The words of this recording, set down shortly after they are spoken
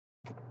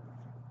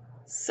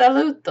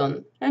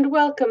Saluton and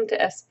welcome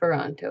to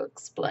Esperanto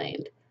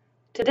Explained.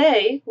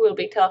 Today we'll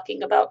be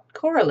talking about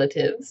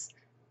correlatives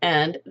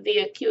and the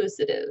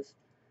accusative.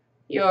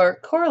 Your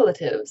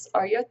correlatives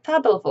are your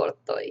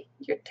tabelvortoi,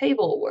 your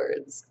table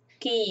words,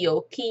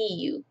 kio,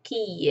 kiu,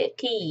 kie,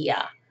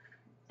 kia,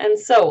 and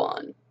so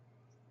on.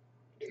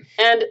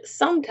 And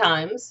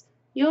sometimes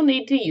you'll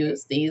need to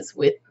use these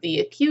with the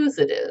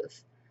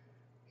accusative.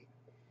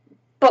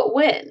 But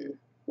when?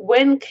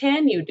 When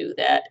can you do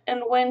that,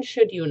 and when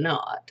should you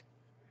not?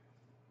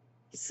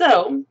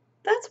 So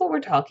that's what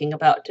we're talking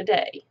about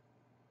today.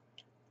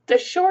 The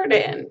short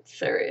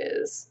answer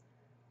is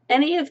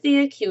any of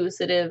the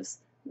accusatives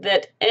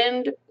that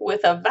end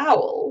with a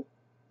vowel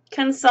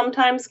can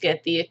sometimes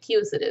get the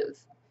accusative.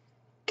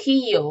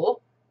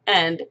 Kio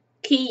and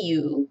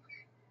kiu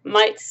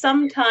might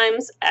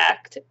sometimes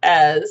act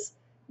as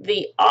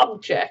the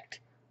object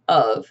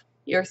of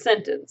your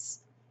sentence.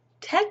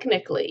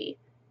 Technically,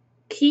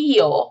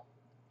 kio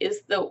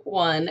is the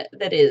one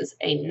that is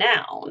a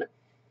noun,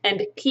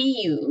 and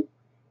kiu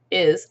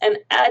is an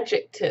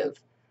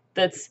adjective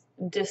that's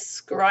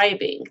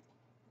describing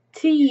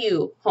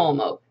tiu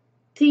homo,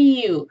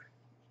 tiu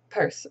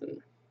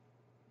person.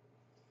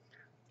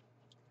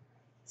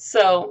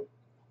 So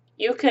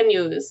you can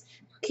use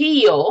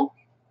kio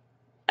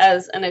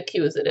as an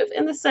accusative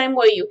in the same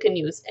way you can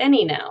use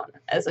any noun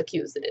as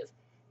accusative.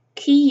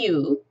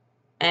 Kiu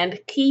and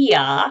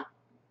kia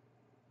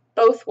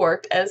both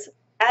work as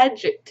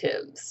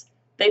adjectives.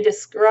 They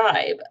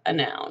describe a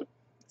noun.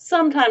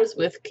 Sometimes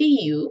with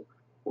kiu,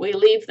 we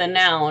leave the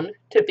noun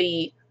to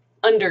be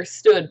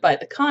understood by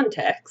the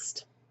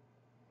context.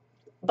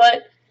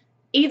 But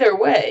either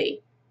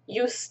way,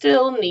 you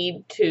still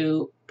need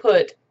to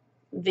put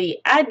the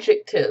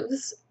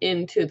adjectives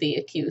into the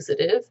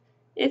accusative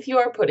if you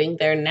are putting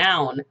their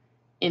noun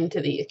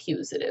into the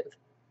accusative.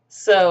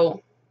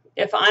 So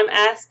if I'm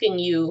asking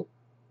you,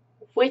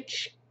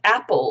 which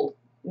apple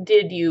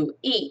did you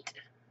eat?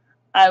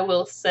 I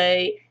will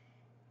say,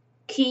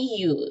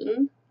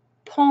 kiun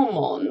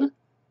pomon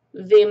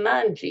vi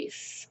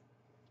mangis.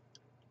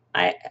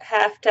 I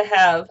have to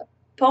have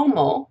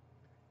pomo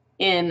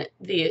in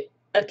the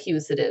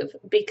accusative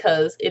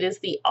because it is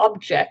the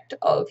object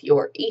of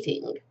your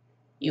eating.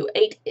 You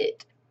ate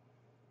it.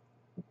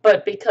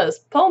 But because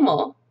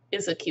pomo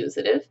is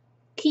accusative,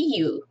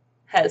 kiu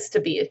has to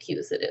be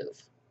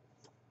accusative.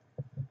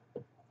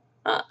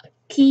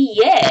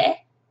 Kie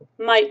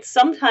might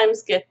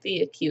sometimes get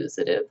the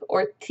accusative,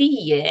 or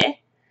tie,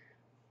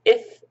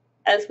 if,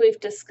 as we've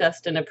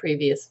discussed in a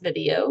previous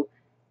video,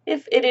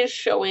 if it is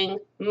showing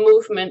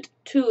movement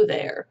to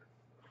there.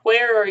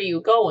 Where are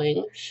you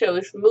going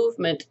shows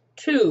movement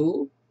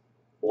to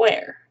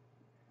where.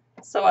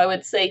 So I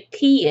would say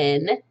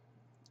kien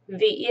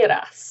vi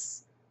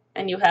iras,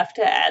 and you have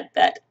to add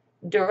that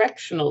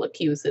directional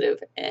accusative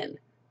n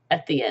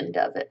at the end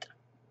of it.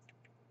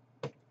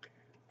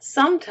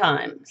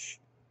 Sometimes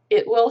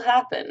it will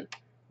happen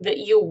that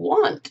you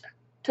want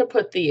to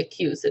put the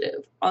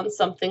accusative on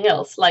something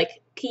else,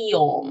 like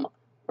kiom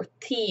or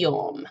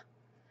tiom.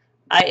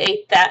 I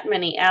ate that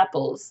many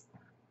apples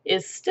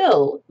is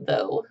still,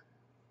 though,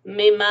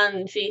 me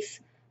mangis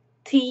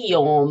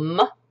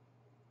tiom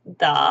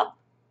da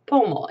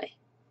pomoi.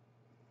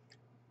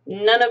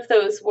 None of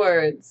those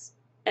words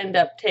end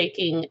up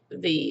taking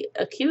the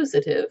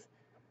accusative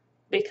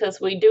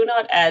because we do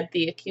not add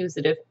the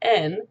accusative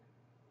n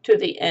to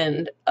the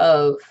end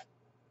of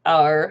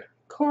our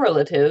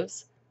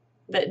correlatives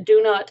that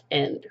do not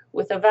end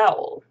with a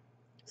vowel.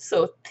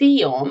 So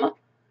tiom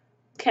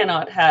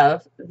cannot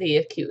have the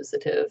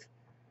accusative.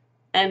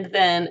 And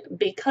then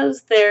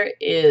because there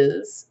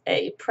is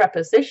a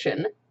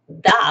preposition,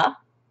 da,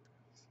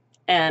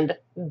 and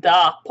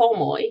da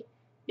pomoi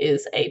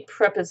is a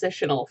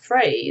prepositional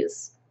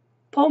phrase,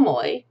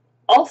 pomoi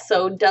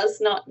also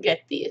does not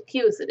get the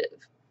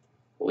accusative.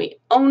 We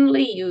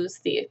only use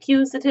the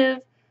accusative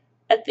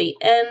at the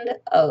end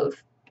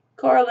of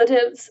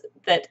correlatives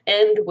that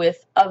end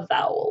with a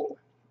vowel.